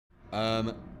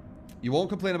You won't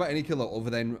complain about any killer other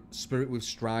than Spirit with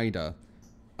Strider.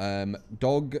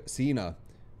 Dog Cena.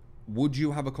 Would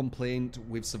you have a complaint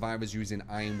with survivors using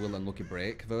Iron Will and Lucky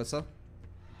Break versa?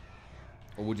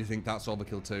 Or would you think that's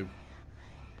overkill too?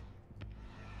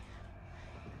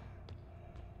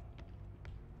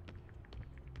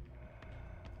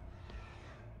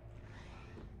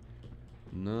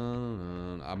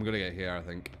 No. I'm gonna get here, I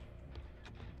think.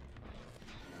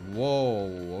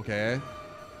 Whoa, okay.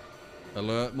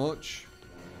 Alert much?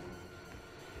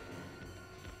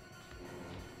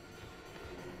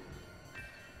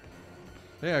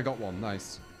 Yeah, I got one.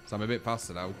 Nice. So I'm a bit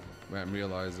faster now. Wait, I'm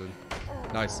realizing.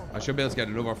 Nice. I should be able to get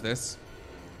another off this.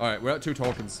 Alright, we're at 2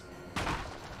 tokens.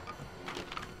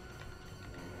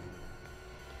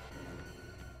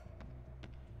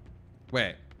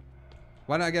 Wait.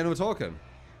 Why didn't I get another token?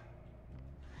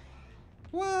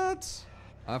 What?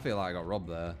 I feel like I got robbed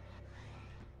there.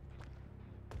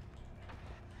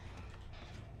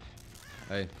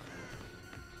 Hey.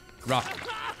 Rah.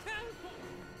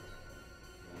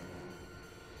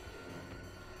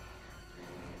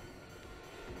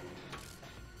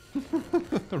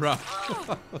 Rah.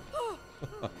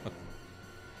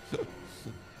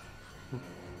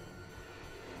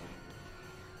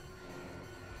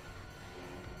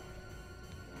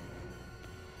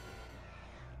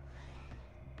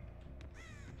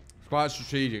 It's quite a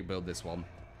strategic build, this one.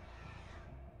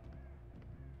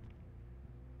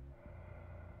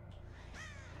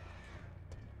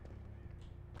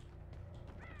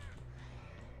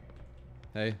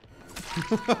 Hey.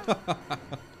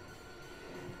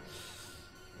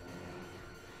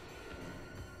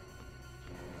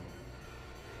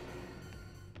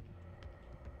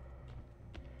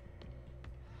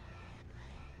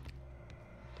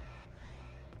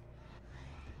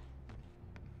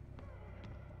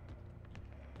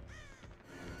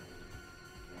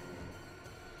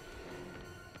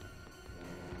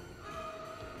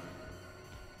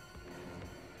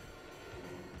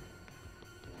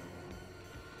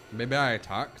 Maybe I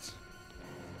attacked.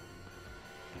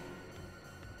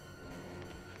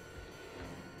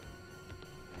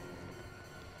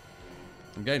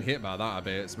 I'm getting hit by that a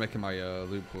bit. It's making my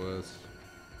loop worse.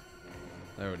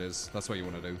 There it is. That's what you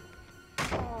want to do.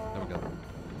 There we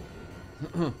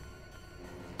go.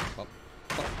 Up, up.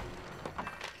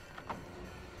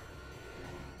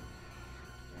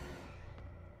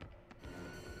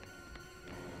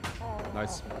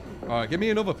 Nice. Alright, give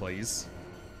me another, please.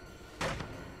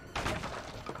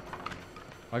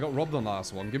 I got robbed on the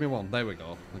last one. Give me one. There we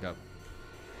go. Okay.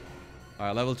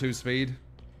 Alright, level 2 speed.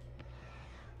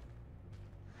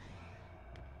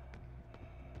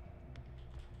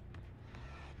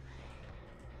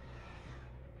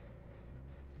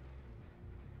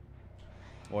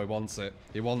 Oh, he wants it.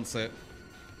 He wants it.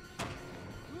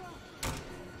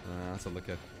 That's a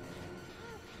licker.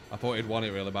 I thought he'd want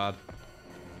it really bad.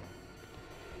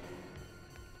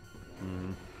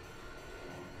 Hmm.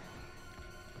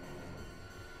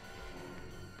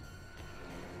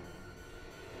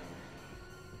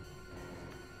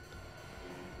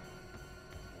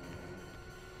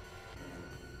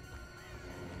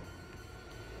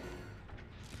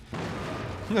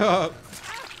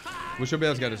 We should be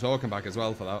able to get a token back as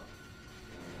well for that.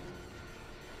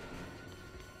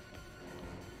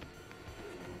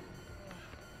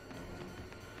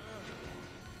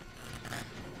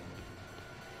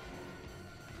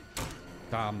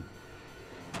 Damn.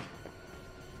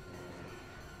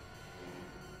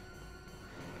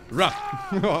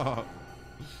 Rah!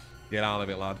 Get out of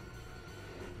it, lad.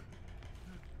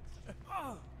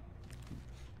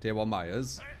 Tier 1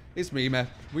 Myers. It's me, meh.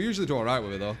 We usually do alright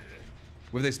with it, though.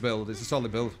 With this build. It's a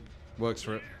solid build. Works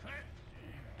for it.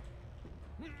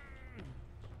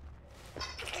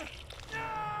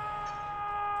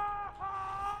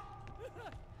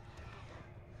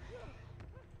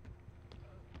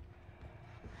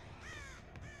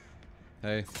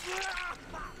 Hey.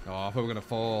 Oh, I thought we were gonna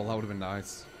fall. That would have been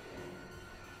nice.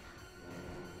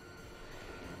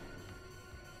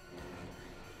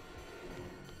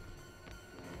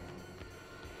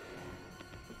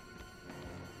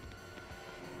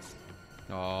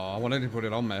 Oh, I wanted to put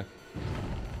it on me.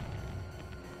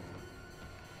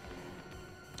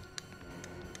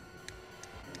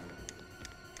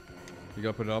 You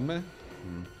gotta put it on me?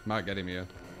 Might get him here.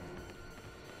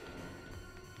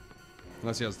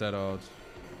 Unless he has dead odds.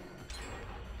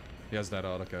 He has dead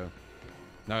odd, okay.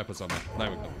 Now he puts on me.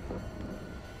 There we go.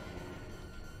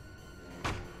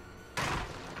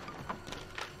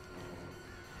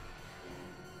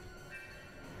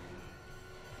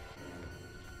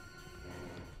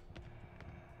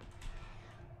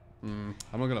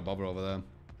 I'm not gonna bother over there.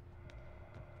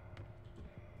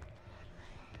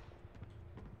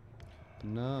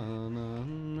 Na na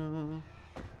na.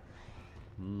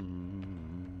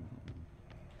 Mm.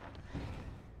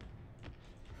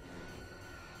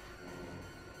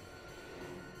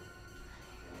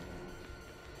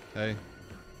 Hey.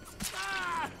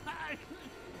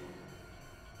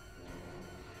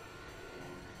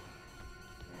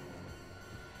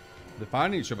 They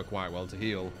find each other quite well to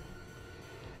heal.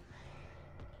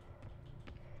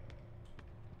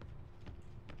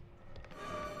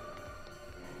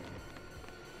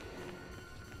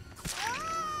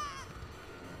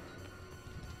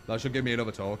 That should give me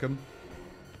another token.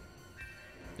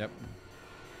 Yep.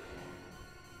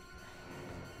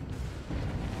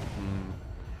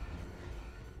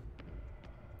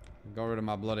 Got rid of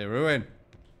my bloody ruin.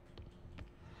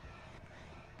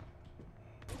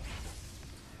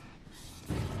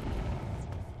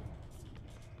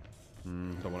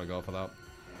 Don't want to go for that.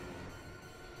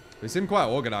 They seem quite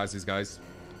organized, these guys.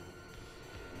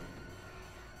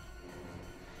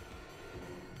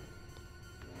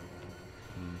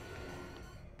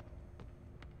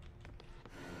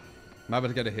 I'm able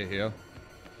to get a hit here.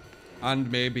 And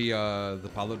maybe the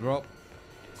pallet drop.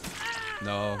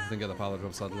 No, didn't get the pallet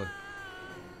drop, sadly.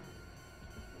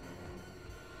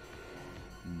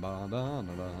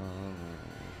 Ba-da-da-da.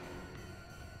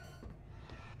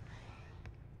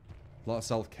 A lot of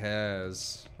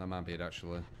self-cares. That might be it,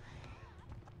 actually.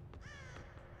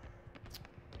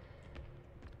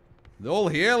 They're all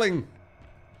healing.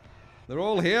 They're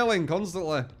all healing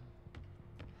constantly.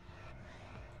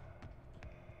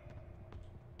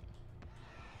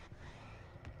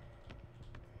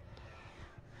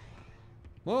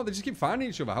 Well, they just keep finding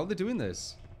each other. How are they doing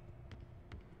this?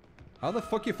 How the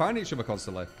fuck you find each other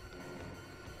constantly?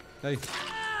 Hey.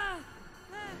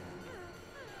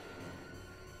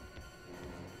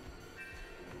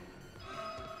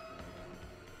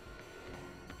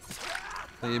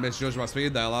 I think you misjudged my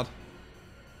speed there, lad.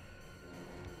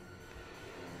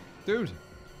 Dude.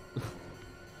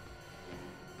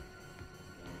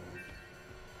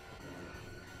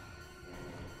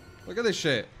 Look at this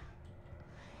shit.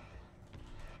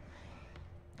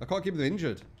 I can't keep them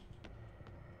injured.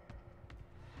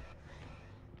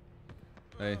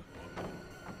 Hey.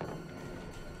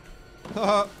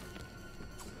 Haha.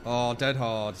 Oh, dead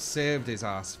hard. Saved his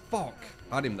ass. Fuck.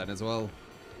 Had him then as well.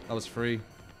 That was free.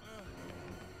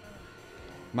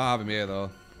 Might have him here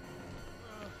though.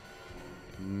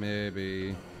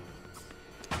 Maybe.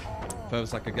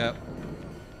 Furthest I could get.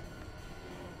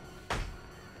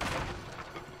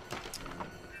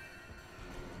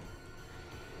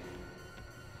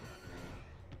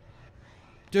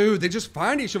 Dude, they just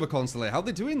find each other constantly. How are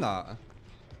they doing that?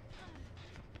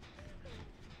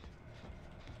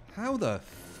 How the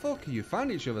fuck are you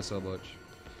finding each other so much?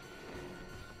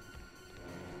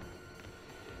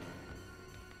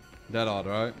 Dead hard,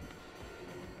 right?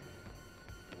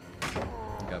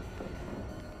 Okay.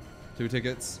 2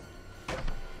 tickets.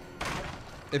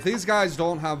 If these guys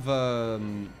don't have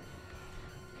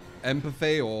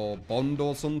empathy or bond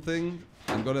or something,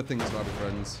 I'm gonna think it's about be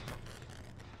friends.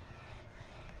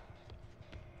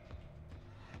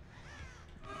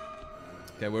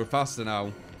 Okay, we're faster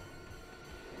now.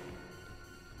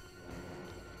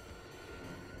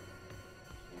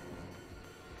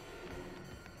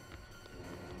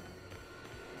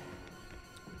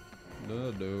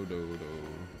 No.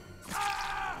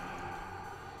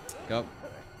 Yep.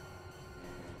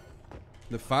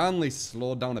 They finally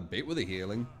slowed down a bit with the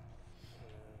healing.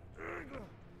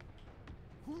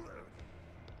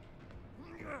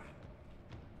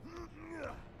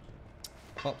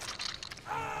 Oh.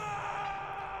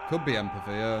 Could be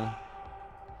empathy, yeah.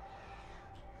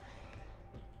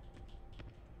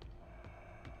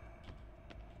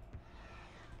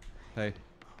 Hey.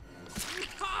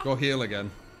 Go heal again.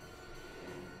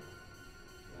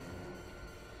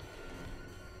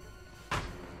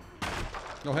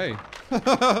 Oh, hey.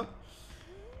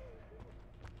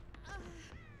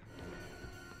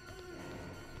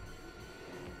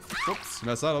 Oops,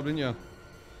 messed that up, didn't you?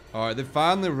 Alright, they're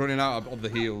finally running out of the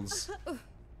heals.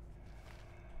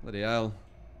 Bloody hell.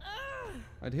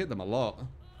 I'd hit them a lot.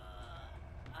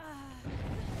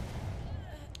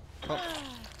 Oh.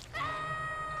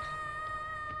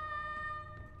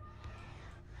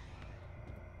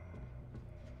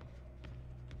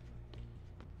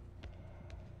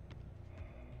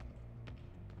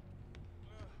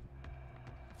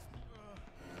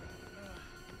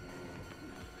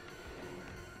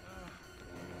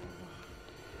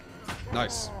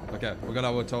 Nice. Okay, we got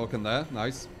our token there.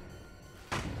 Nice.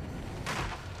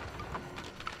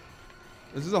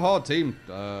 This is a hard team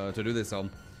to do this on.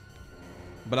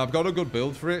 But I've got a good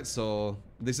build for it, so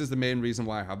This is the main reason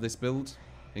why I have this build,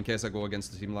 in case I go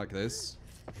against a team like this.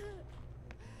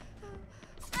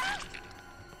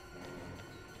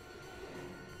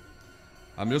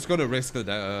 I'm just going to risk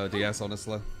the DS,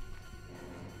 honestly.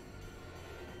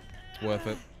 It's worth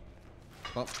it.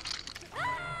 Oh.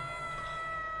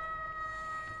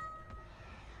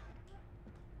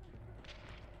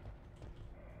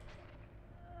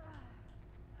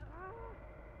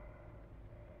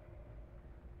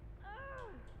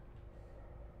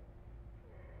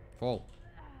 Fall.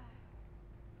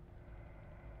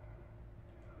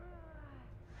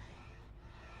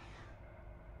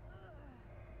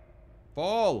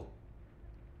 Fall!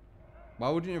 Why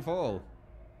wouldn't you fall?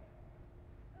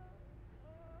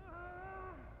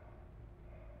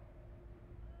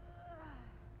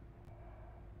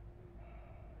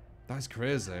 That's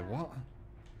crazy. What?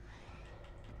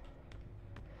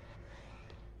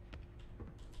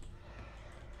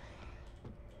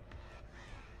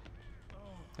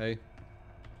 Hey.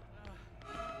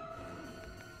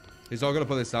 He's not gonna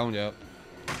put this down yet.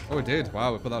 Oh, he did.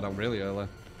 Wow, we put that down really early.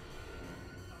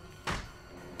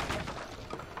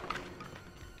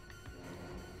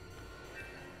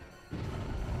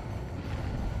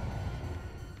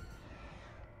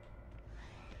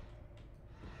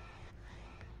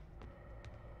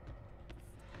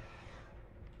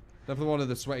 Definitely one of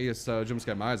the sweatiest jump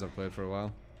scare mines I've played for a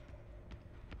while.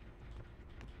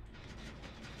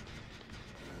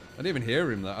 I didn't even hear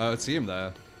him there. See him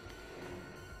there.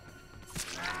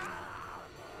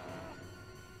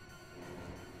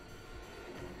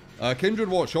 Kindred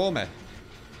won't show me.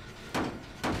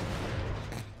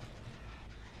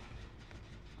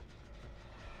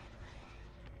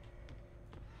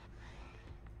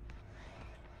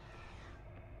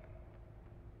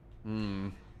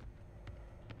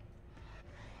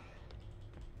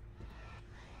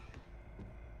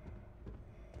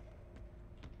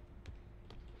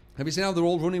 Have you seen how they're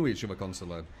all running with each other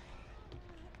constantly?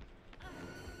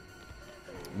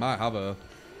 Might have her.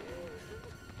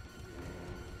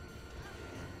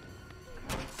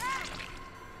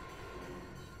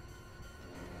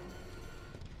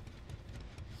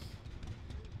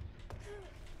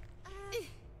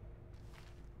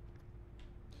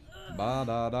 Ba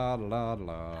da da da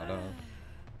da da.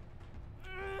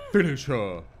 Finish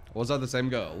her. Was that the same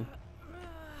girl?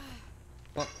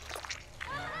 What?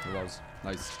 It was.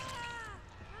 Nice.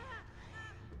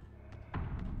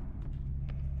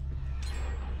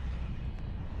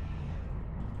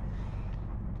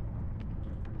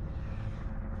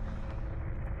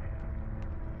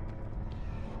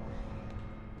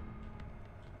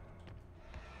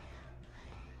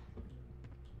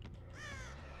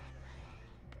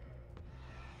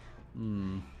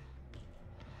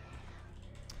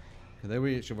 They were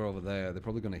each other over there. They're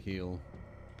probably going to heal.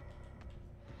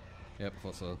 Yep,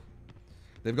 thought so.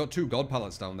 They've got 2 god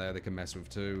pallets down there they can mess with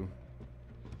too.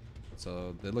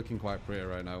 So they're looking quite pretty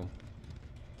right now.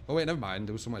 Oh wait, never mind.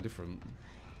 There was somewhere different.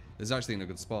 It's actually in a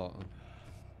good spot.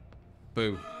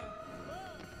 Boo.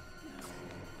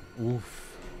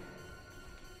 Oof.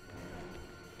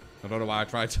 I don't know why I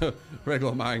tried to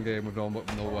regular mind game with no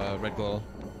red glow.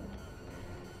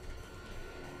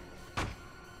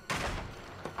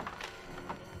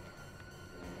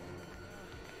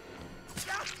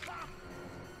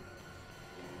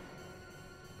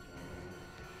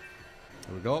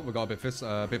 We got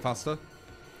a bit faster.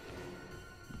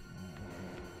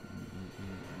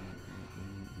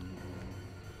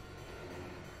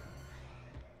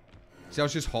 See how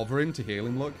she's hovering to heal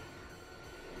him, look?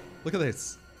 Look at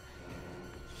this.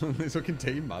 This fucking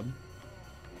team, man.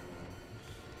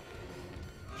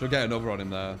 She'll get another on him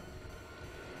there.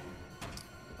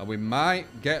 And we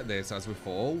might get this as we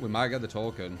fall. We might get the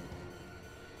token.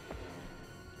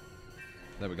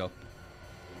 There we go.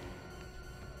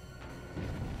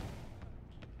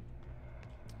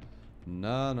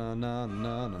 Na na na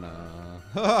na na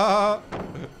na.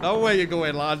 Now where you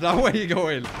going, lad? Now where you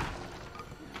going?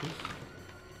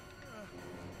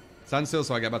 Stand still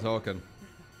so I get my token.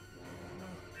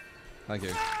 Thank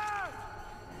you.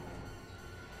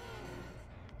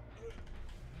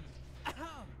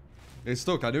 He's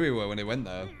stuck. I knew he were when he went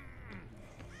there.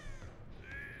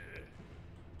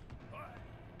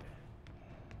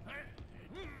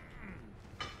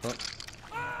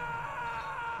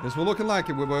 This was looking like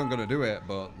we weren't going to do it,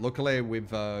 but luckily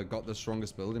we've got the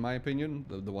strongest build in my opinion,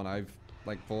 the one I've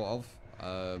like thought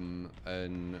of,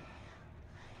 and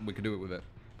we could do it with it.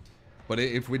 But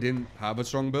if we didn't have a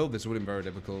strong build, this would have been very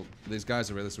difficult. These guys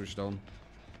are really switched on.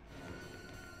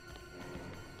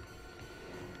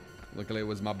 Luckily it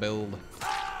was my build.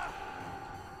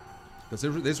 Because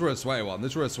this were a sweaty one.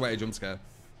 This were a sweaty jump scare.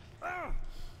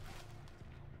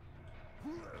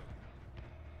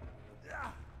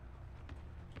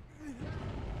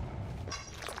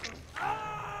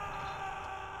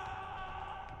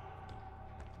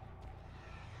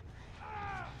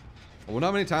 I wonder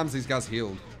how many times these guys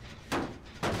healed.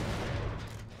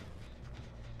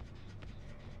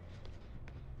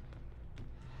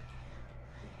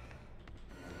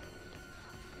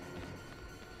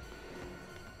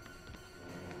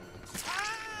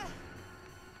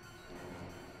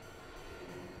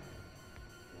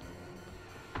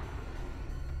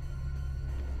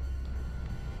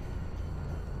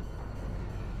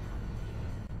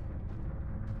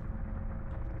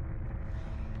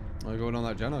 Are you going on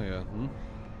that gen, are you? Hmm?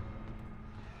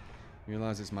 You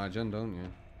realise it's my gen, don't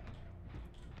you?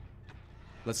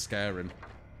 Let's scare him.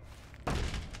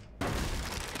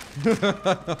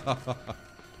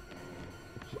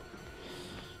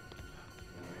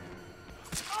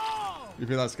 You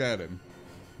feel that scared him?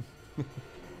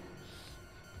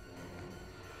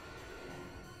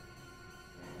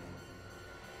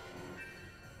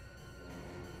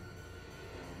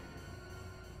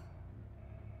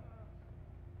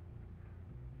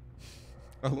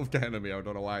 I love getting at me. I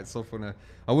don't know why. It's so funny.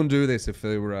 I wouldn't do this if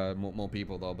there were more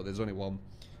people, though, but there's only one.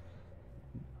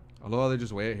 Although they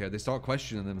just wait here. They start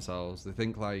questioning themselves. They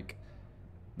think, like,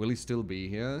 will he still be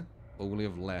here? Or will he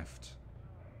have left?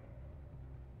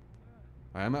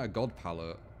 I am at a god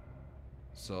palette.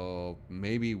 So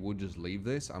maybe he would just leave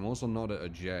this. I'm also not at a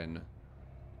gen.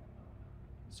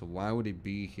 So why would he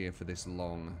be here for this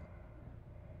long?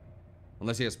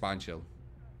 Unless he has spine chill.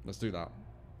 Let's do that.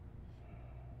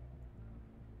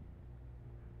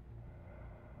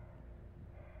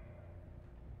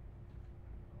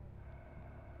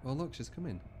 Oh look, she's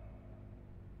coming.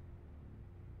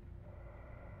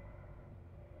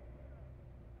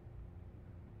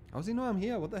 How does he know I'm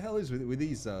here? What the hell is with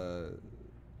these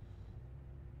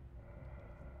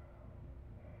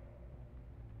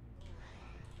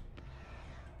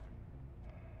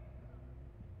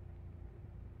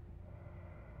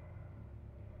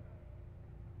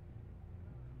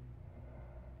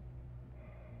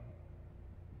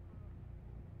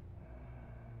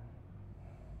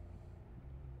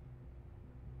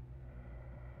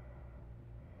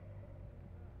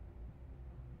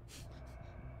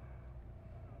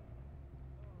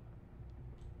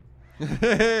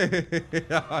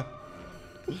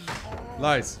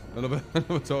Nice. Another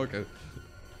talker.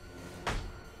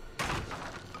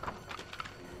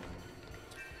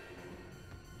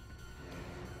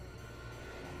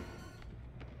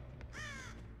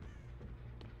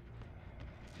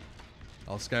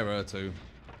 I'll scare her too.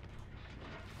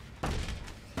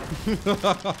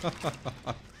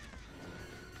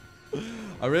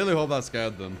 I really hope that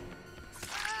scared them.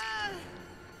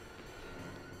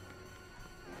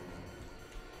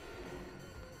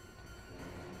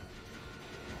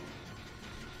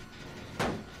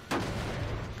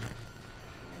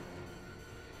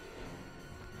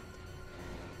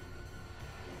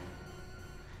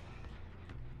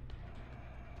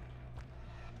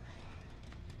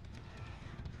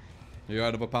 You're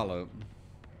out of a pallet.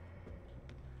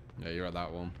 Yeah, you're at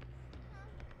that one.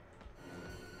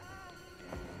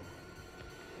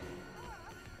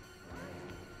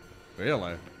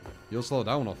 Really? You'll slow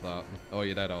down off that. Oh,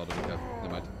 you're dead order. Okay, never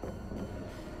mind.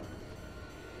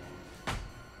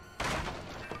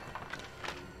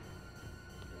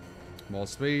 More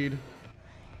speed.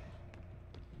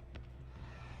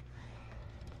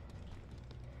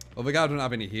 Well, the guy doesn't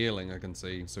have any healing, I can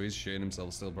see, so he's shitting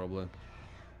himself still, probably.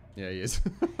 Yeah, he is.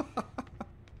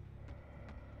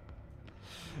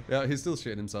 Yeah, he's still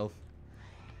shitting himself.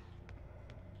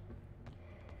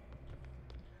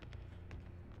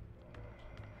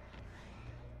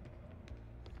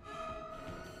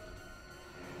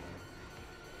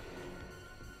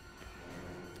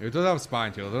 He does have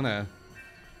spine chill, doesn't he?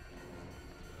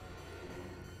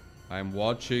 I'm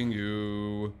watching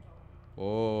you.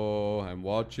 Oh, I'm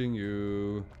watching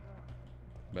you.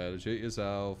 Better shit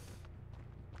yourself.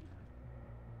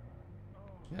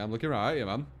 Yeah, I'm looking right at you,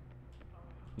 man.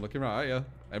 I'm looking right at you.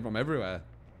 I'm everywhere.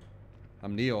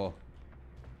 I'm Neo.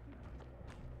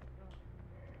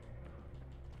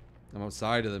 I'm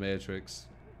outside of the Matrix.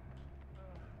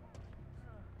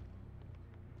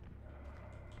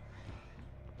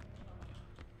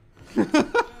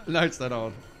 Nice dead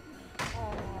on.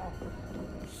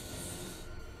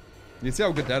 You see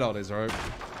how good dead on is, right?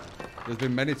 There's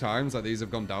been many times that these have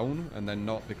gone down and then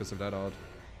not because of dead on.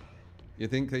 You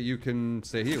think that you can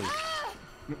stay healed?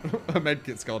 A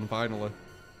medkit's gone finally.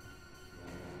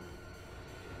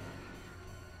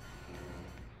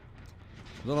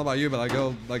 I don't know about you, but that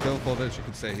girl thought that she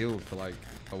could stay healed for like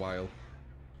a while.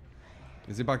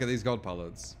 Is he back at these god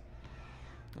pallets?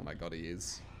 Oh my god, he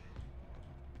is.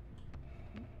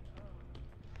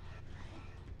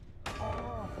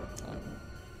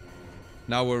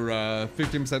 Now we're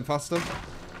 15% faster.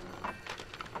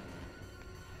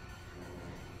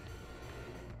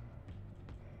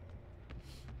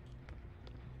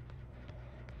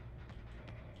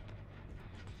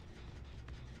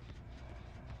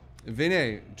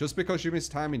 Vinny, just because you miss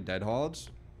time in Dead Hard,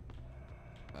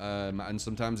 and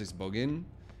sometimes it's bugging,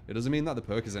 it doesn't mean that the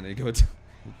perk is any good.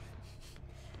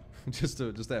 just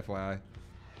FYI.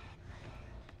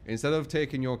 Instead of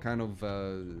taking your kind of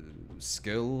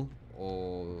skill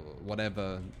or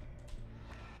whatever,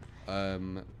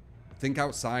 think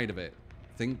outside of it.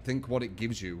 Think what it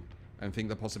gives you, and think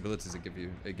the possibilities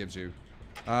it gives you.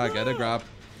 Ah, get a grab.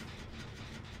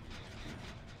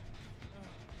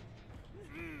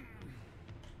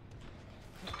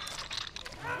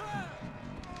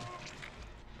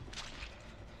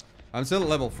 I'm still at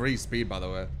level 3 speed, by the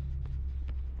way.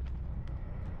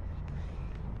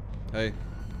 Hey.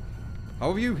 How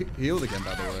have you healed again,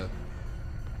 by the way?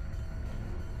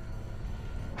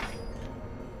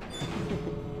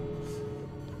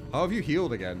 How have you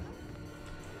healed again?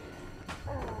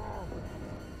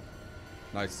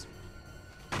 Nice.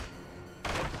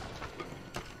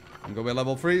 I'm gonna be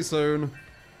level 3 soon.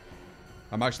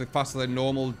 I'm actually faster than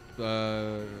normal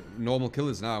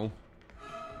killers now.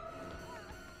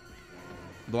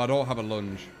 Though I don't have a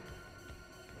lunge.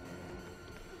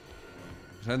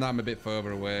 Pretend that I'm a bit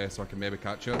further away so I can maybe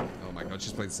catch her. Oh my god,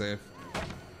 she's played safe.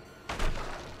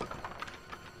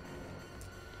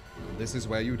 This is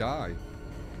where you die.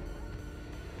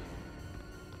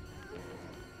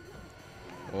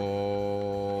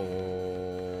 Oh.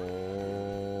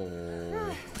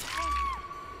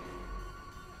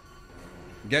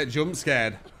 Get jump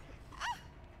scared.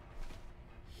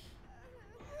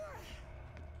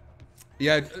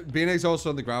 Yeah, being exhausted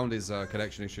on the ground is a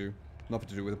connection issue. Nothing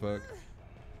to do with the perk.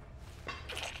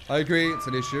 I agree, it's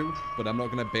an issue, but I'm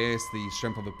not going to base the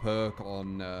strength of a perk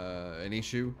on an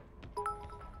issue.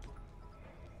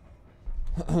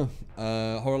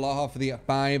 Horror for the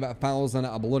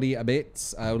 5,000 bloody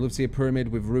bits. I would love to see a pyramid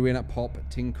with Ruin, Pop,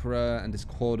 Tinkerer, and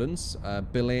Discordance.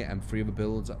 Billy, and 3 other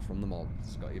builds from the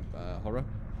mods. Got you, Horror.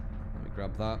 Let me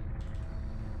grab that.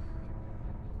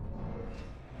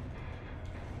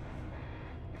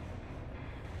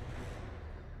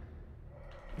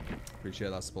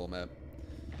 Appreciate that support, mate.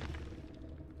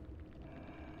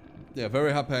 Yeah,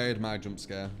 very happy I had my jump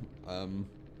scare.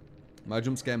 My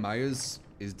jump scare Myers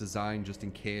is designed just in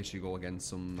case you go against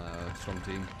some strong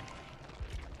team.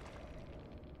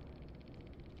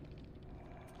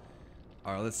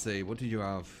 Alright, let's see. What did you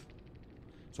have?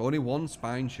 So only one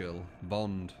Spine Chill.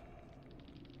 Bond.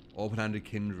 Open-handed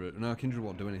Kindred. No, Kindred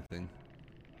won't do anything.